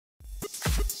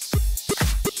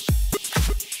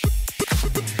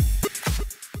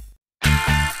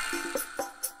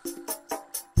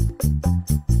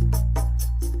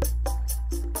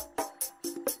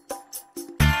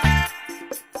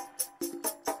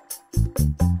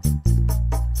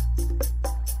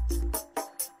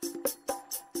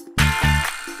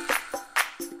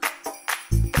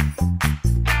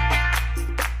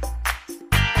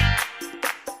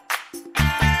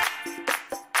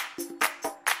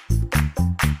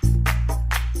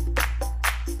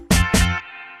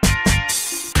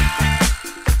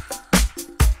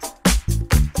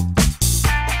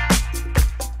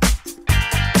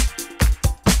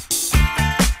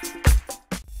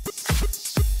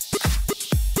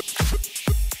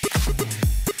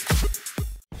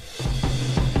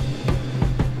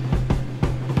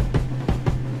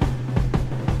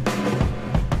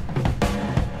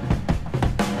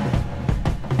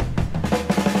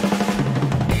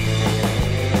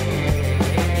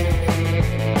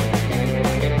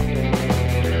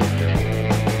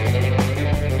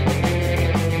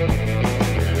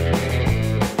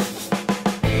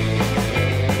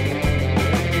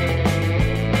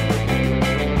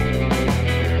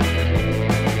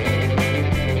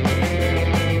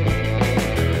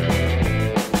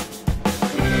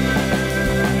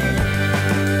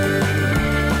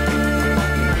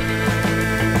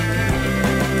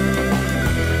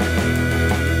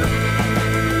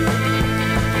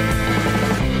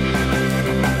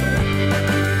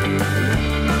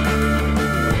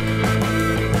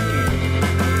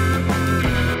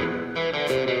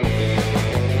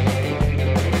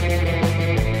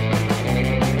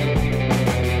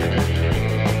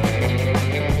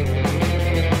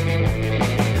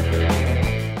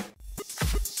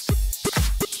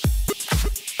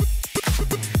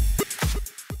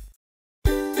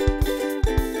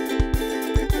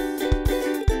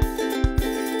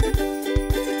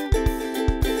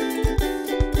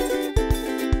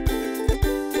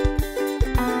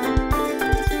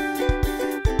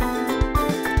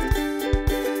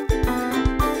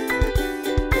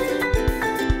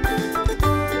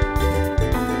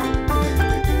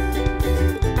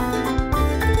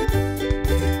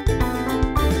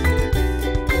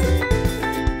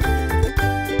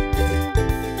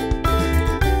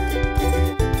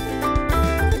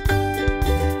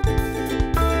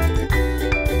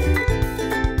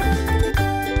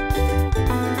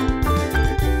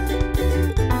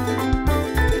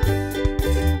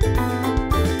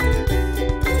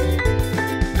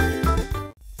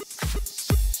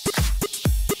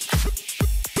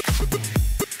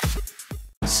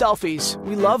Selfies,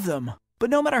 we love them. But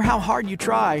no matter how hard you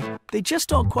try, they just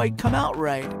don't quite come out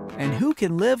right. And who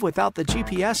can live without the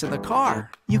GPS in the car?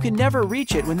 You can never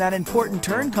reach it when that important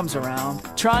turn comes around.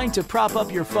 Trying to prop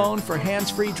up your phone for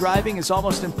hands-free driving is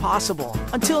almost impossible.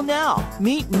 Until now,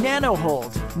 meet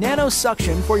NanoHold. Nano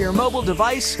suction for your mobile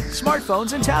device,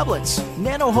 smartphones, and tablets.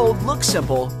 NanoHold looks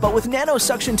simple, but with nano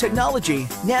suction technology,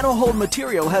 NanoHold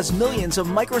material has millions of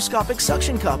microscopic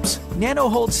suction cups.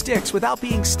 NanoHold sticks without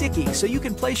being sticky, so you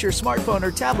can place your smartphone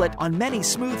or tablet on many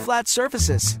smooth, flat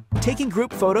surfaces. Taking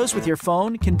group photos with your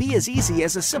phone can be as easy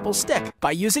as a simple stick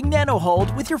by using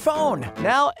NanoHold with your phone.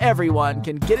 Now everyone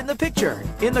can get in the picture.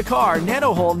 In the car,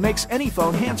 NanoHold makes any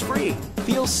phone hands-free.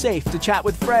 Feels safe to chat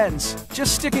with friends.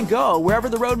 Just stick and go wherever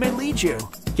the road may lead you.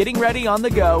 Getting ready on the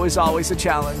go is always a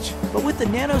challenge. But with the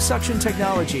nano suction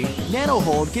technology,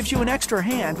 NanoHold gives you an extra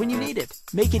hand when you need it.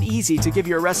 Make it easy to give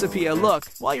your recipe a look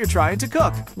while you're trying to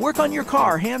cook. Work on your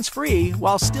car hands-free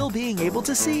while still being able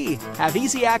to see. Have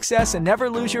easy access and never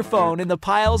lose your phone in the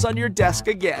piles on your desk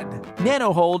again.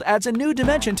 NanoHold adds a new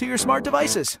dimension to your smart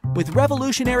devices. With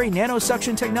revolutionary nano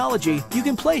suction technology, you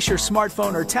can place your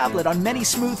smartphone or tablet on many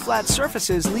smooth, flat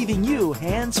surfaces, leaving you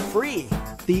hands-free.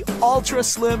 The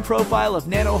ultra-slim profile of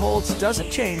NanoHolds doesn't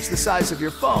change the size of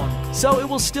your phone, so it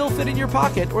will still fit in your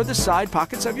pocket or the side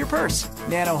pockets of your purse.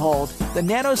 NanoHold, the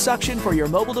nano suction for your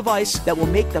mobile device that will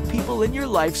make the people in your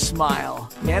life smile.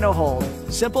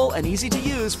 NanoHold, simple and easy to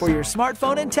use for your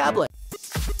smartphone and tablet.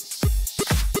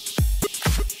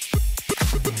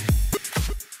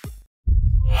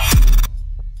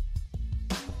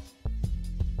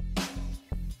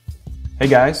 Hey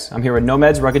guys, I'm here with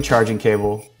Nomad's rugged charging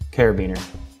cable, carabiner.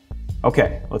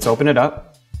 Okay, let's open it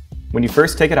up. When you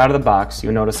first take it out of the box,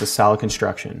 you'll notice the solid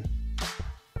construction.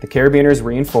 The carabiner is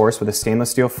reinforced with a stainless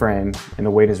steel frame and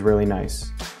the weight is really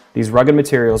nice. These rugged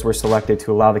materials were selected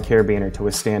to allow the carabiner to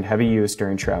withstand heavy use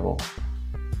during travel.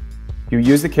 You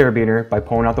use the carabiner by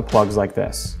pulling out the plugs like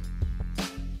this.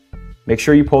 Make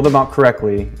sure you pull them out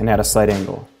correctly and at a slight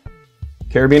angle.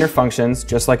 Carabiner functions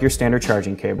just like your standard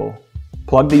charging cable.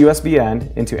 Plug the USB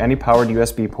end into any powered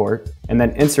USB port and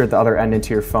then insert the other end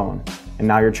into your phone, and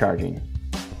now you're charging.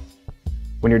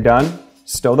 When you're done,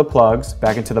 stow the plugs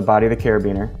back into the body of the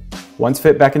carabiner. Once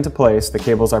fit back into place, the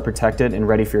cables are protected and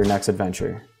ready for your next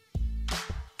adventure.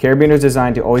 Carabiner is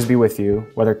designed to always be with you,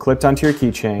 whether clipped onto your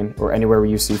keychain or anywhere where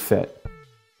you see fit.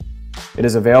 It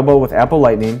is available with Apple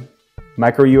Lightning,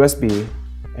 micro USB,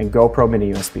 and GoPro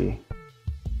mini USB.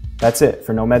 That's it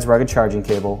for Nomad's rugged charging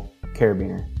cable,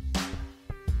 Carabiner.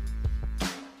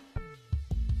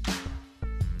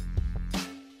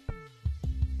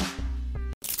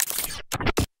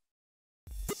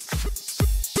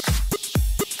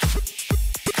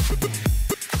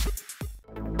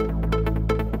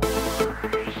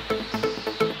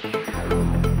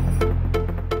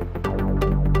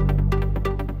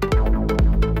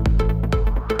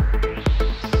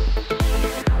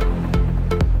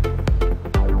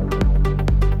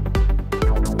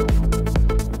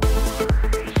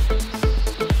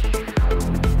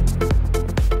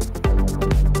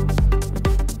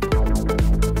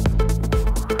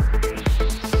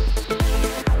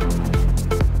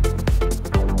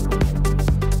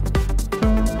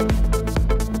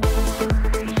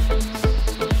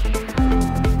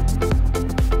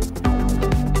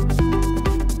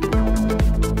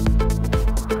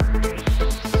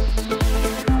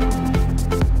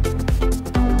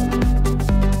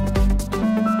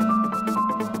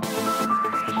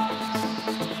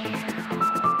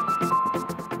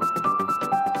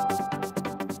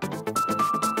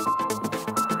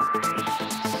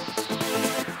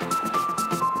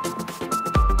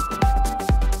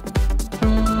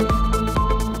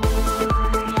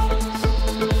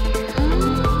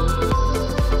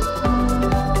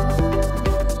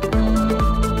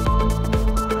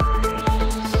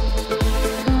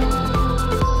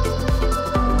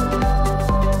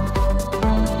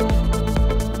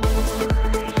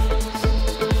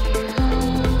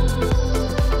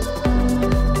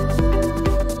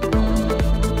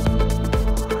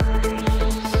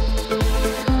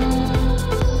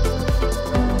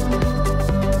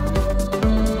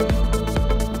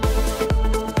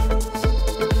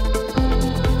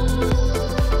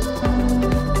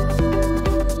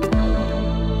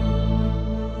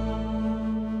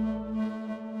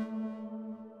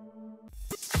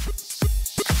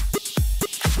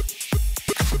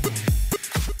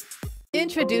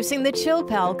 Introducing the Chill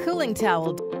Pal Cooling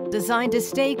Towel, designed to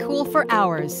stay cool for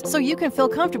hours so you can feel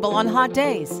comfortable on hot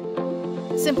days.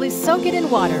 Simply soak it in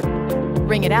water,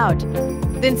 wring it out,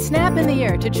 then snap in the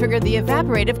air to trigger the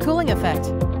evaporative cooling effect.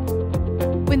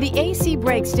 When the AC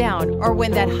breaks down or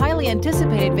when that highly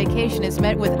anticipated vacation is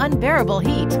met with unbearable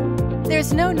heat,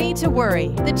 there's no need to worry.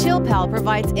 The Chill Pal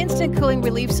provides instant cooling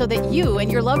relief so that you and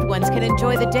your loved ones can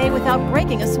enjoy the day without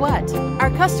breaking a sweat. Our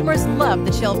customers love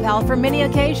the Chill Pal for many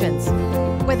occasions.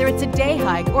 Whether it's a day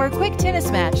hike or a quick tennis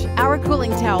match, our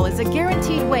cooling towel is a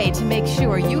guaranteed way to make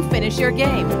sure you finish your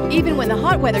game, even when the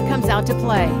hot weather comes out to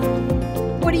play.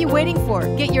 What are you waiting for?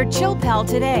 Get your Chill Pal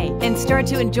today and start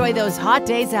to enjoy those hot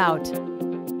days out.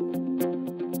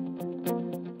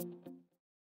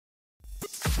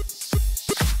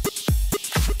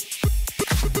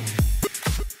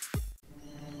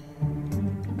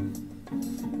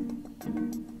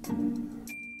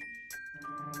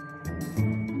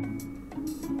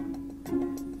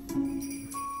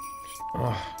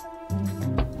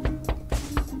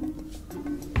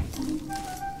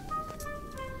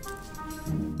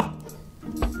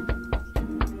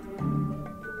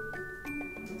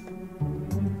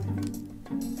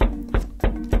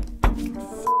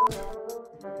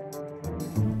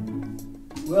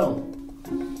 Well,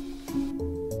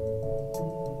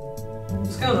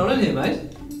 what's going on in here,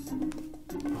 mate?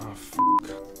 Oh, f***.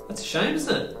 That's a shame,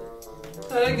 isn't it?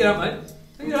 No, don't get up, mate.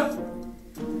 Don't get up.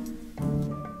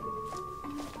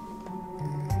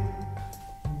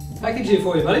 Package here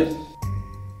for you, buddy.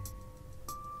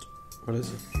 What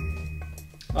is it?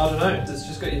 I don't know, it's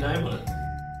just got your name on it.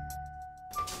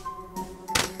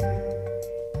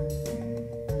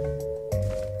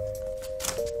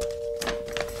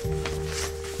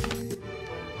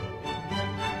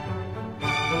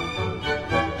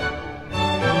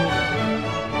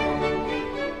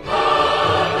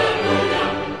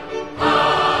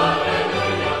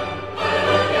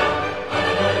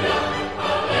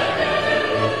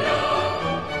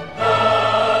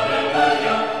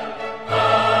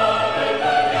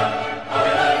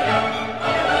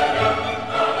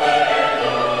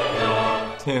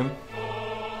 Tim.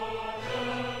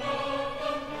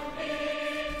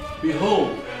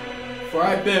 Behold, for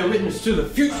I bear witness to the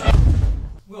future.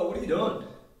 Well, what are you doing?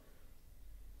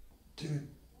 Dude,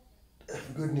 have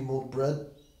you got any more bread?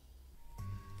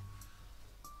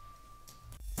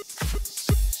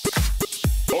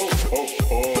 Ho, ho,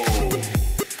 ho.